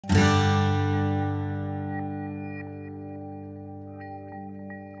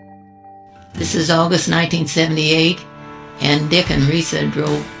This is August 1978, and Dick and Risa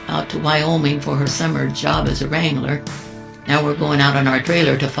drove out to Wyoming for her summer job as a wrangler. Now we're going out on our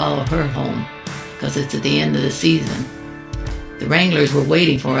trailer to follow her home, because it's at the end of the season. The wranglers were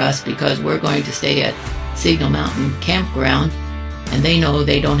waiting for us because we're going to stay at Signal Mountain Campground, and they know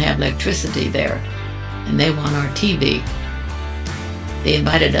they don't have electricity there, and they want our TV. They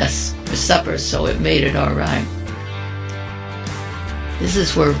invited us for supper, so it made it all right. This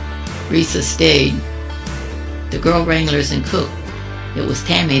is where Risa stayed. The girl wranglers and cook, it was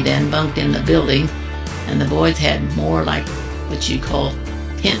Tammy then, bunked in the building, and the boys had more like what you'd call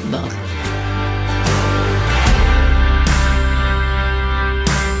tent bunk.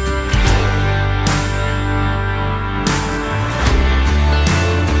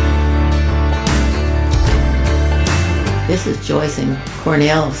 This is Joyce and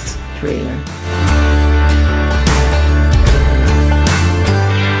Cornell's trailer.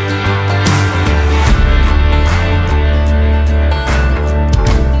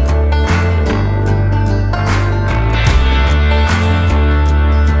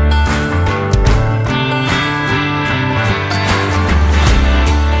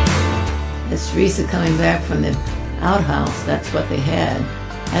 It's Risa coming back from the outhouse. That's what they had.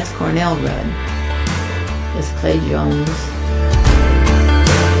 That's Cornell Rudd. It's Clay Jones.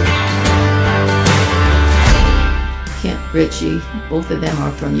 Kent Ritchie. Both of them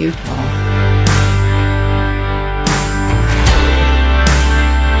are from Utah.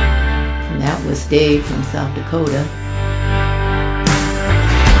 And that was Dave from South Dakota.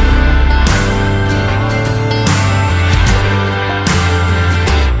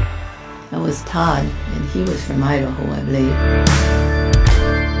 That was Todd, and he was from Idaho, I believe.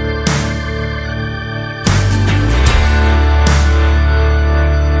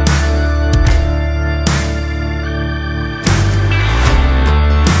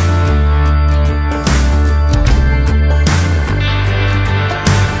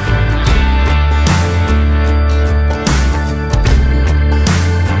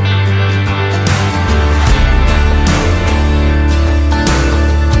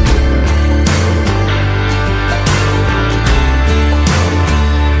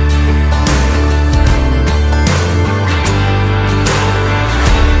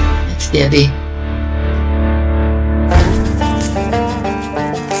 Debbie.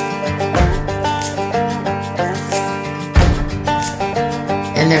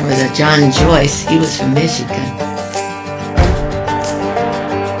 And there was a John Joyce. He was from Michigan.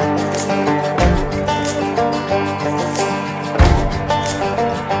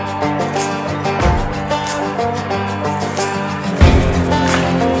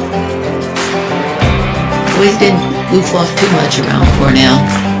 Boys didn't goof off too much around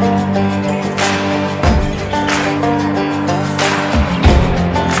Cornell.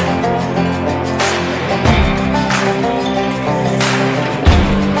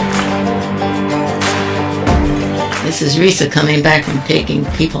 This is Risa coming back from taking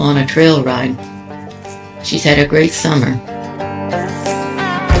people on a trail ride. She's had a great summer.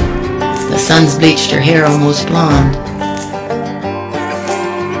 The sun's bleached her hair almost blonde.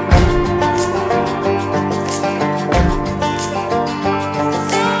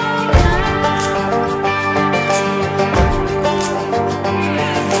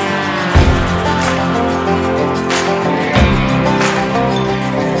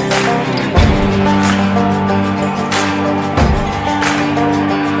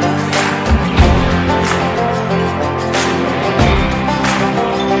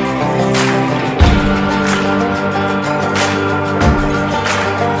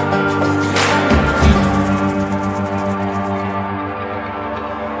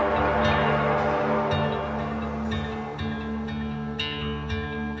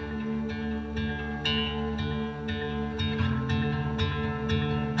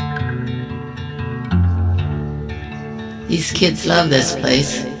 These kids love this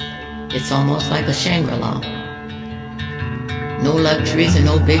place. It's almost like a Shangri-La. No luxuries and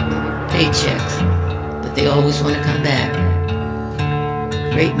no big paychecks, but they always want to come back.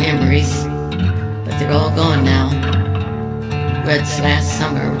 Great memories, but they're all gone now. Rudd's last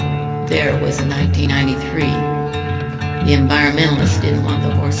summer there was in 1993. The environmentalists didn't want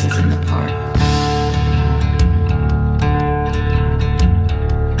the horses in the park.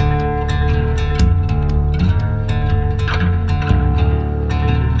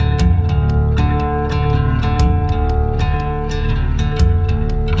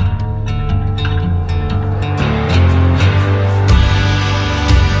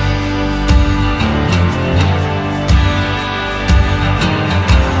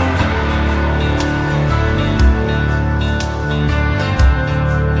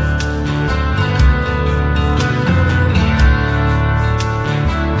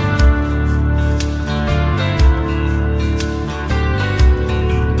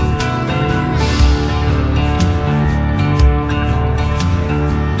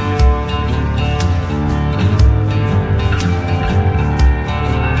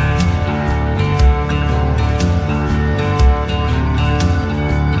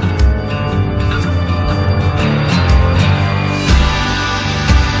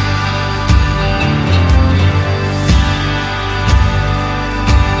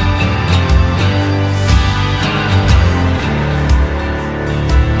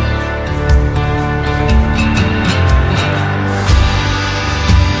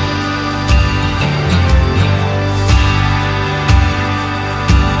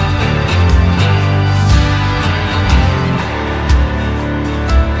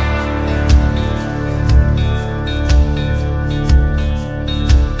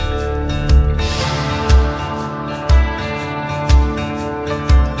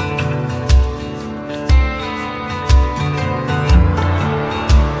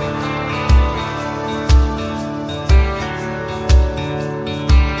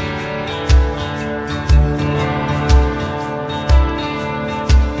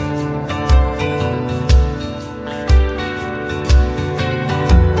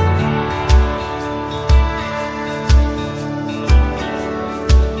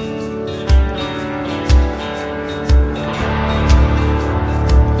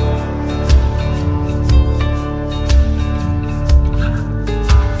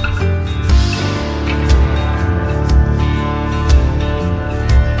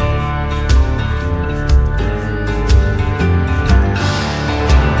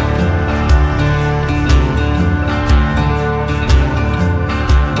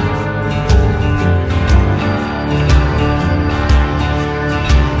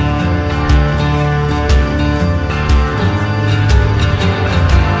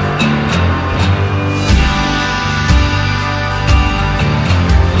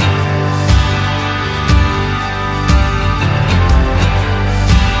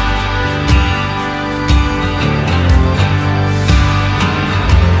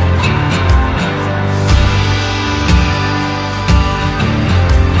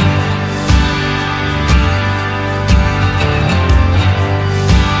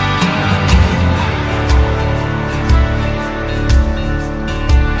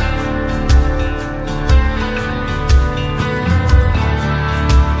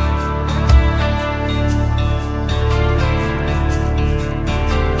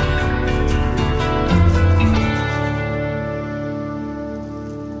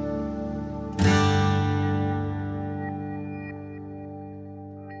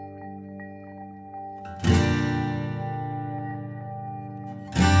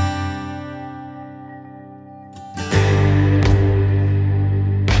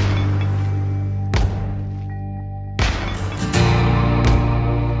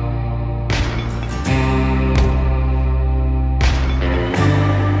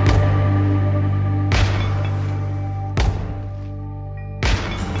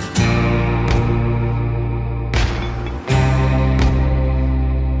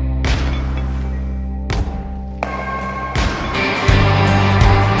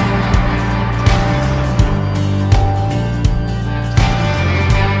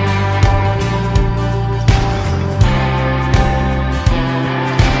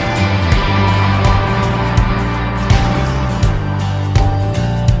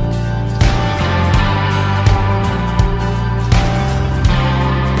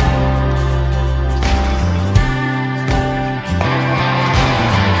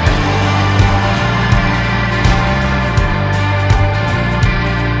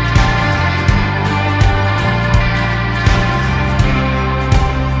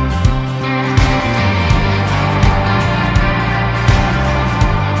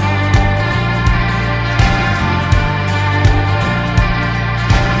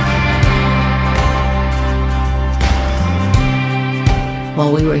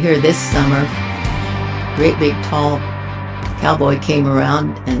 Well, we were here this summer. Great big tall cowboy came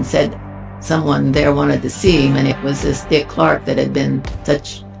around and said someone there wanted to see him, and it was this Dick Clark that had been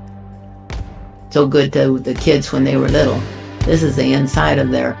so good to the kids when they were little. This is the inside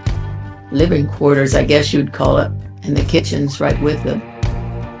of their living quarters, I guess you'd call it, and the kitchen's right with them.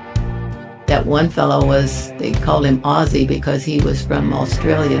 That one fellow they called him Aussie because he was from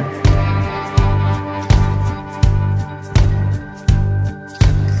Australia.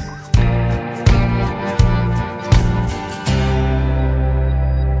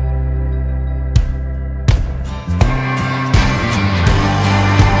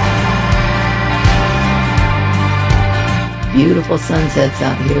 Beautiful sunsets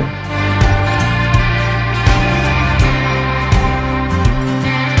out here.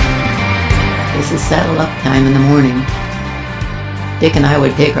 This is saddle up time in the morning. Dick and I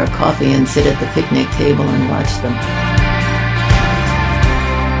would take our coffee and sit at the picnic table and watch them.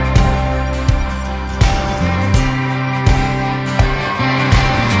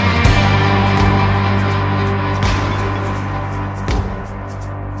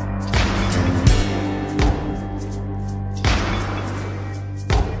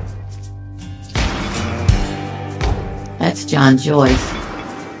 That's John Joyce.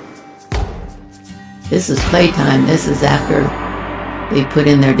 This is playtime. This is after they put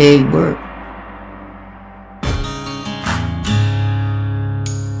in their day work.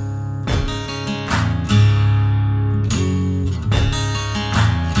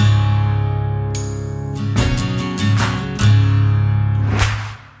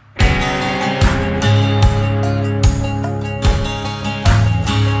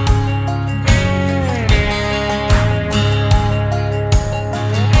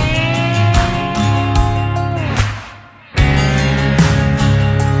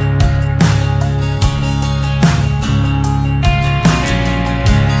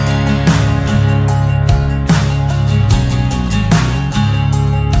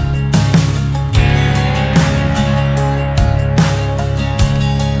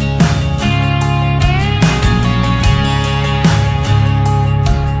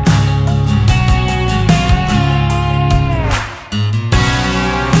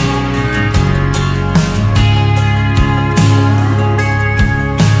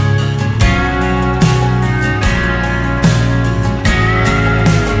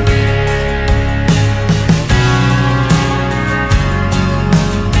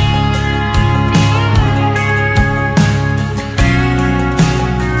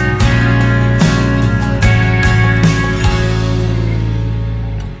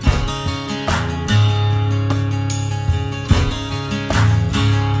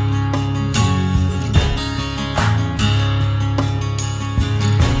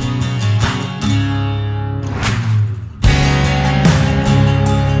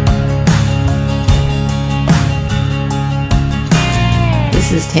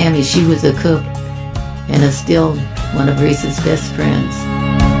 This is Tammy. She was a cook and is still one of Reese's best friends.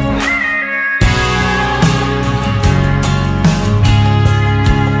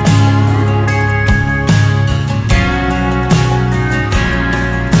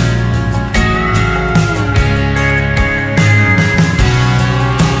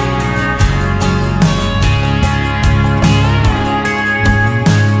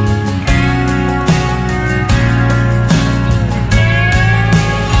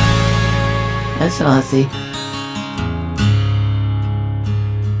 That's Aussie.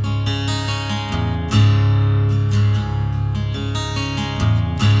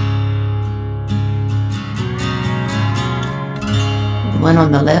 The one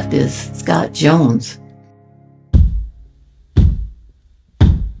on the left is Scott Jones.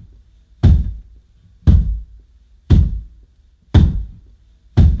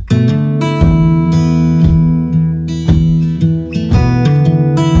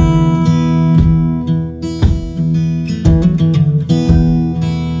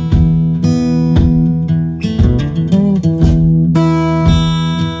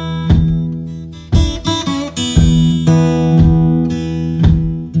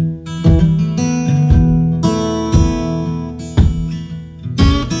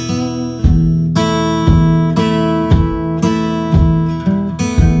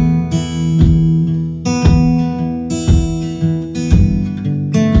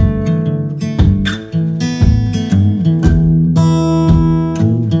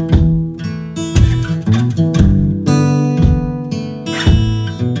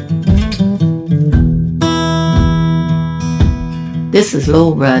 This is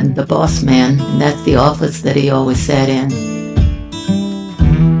Lowell Rudd, the boss man, and that's the office that he always sat in.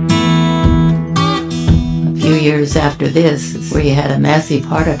 A few years after this is where he had a massive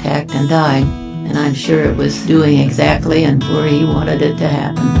heart attack and died, and I'm sure it was doing exactly and where he wanted it to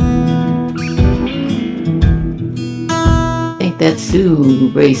happen. I think that's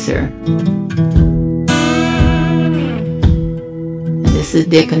Sue Racer. And this is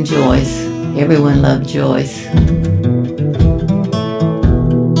Dick and Joyce. Everyone loved Joyce.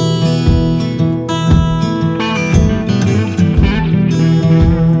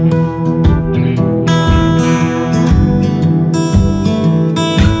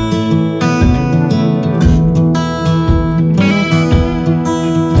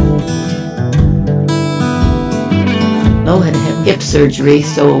 Lo had had hip surgery,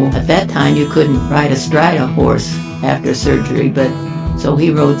 so at that time you couldn't ride astride a horse after surgery, but so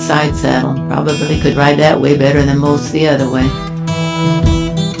he rode side saddle. Probably could ride that way better than most the other way.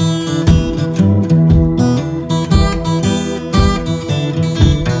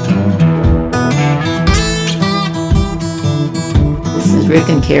 This is Rick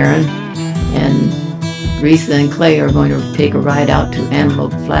and Karen, and Risa and Clay are going to take a ride out to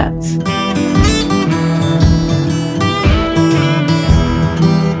Antelope Flats.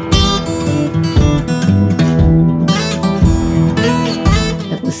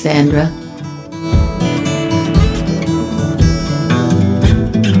 Sandra.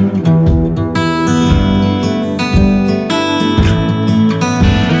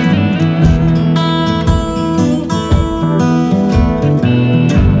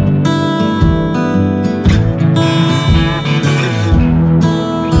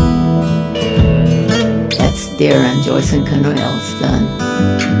 That's Darren, Joyce and Conrail's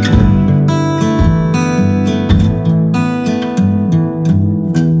son.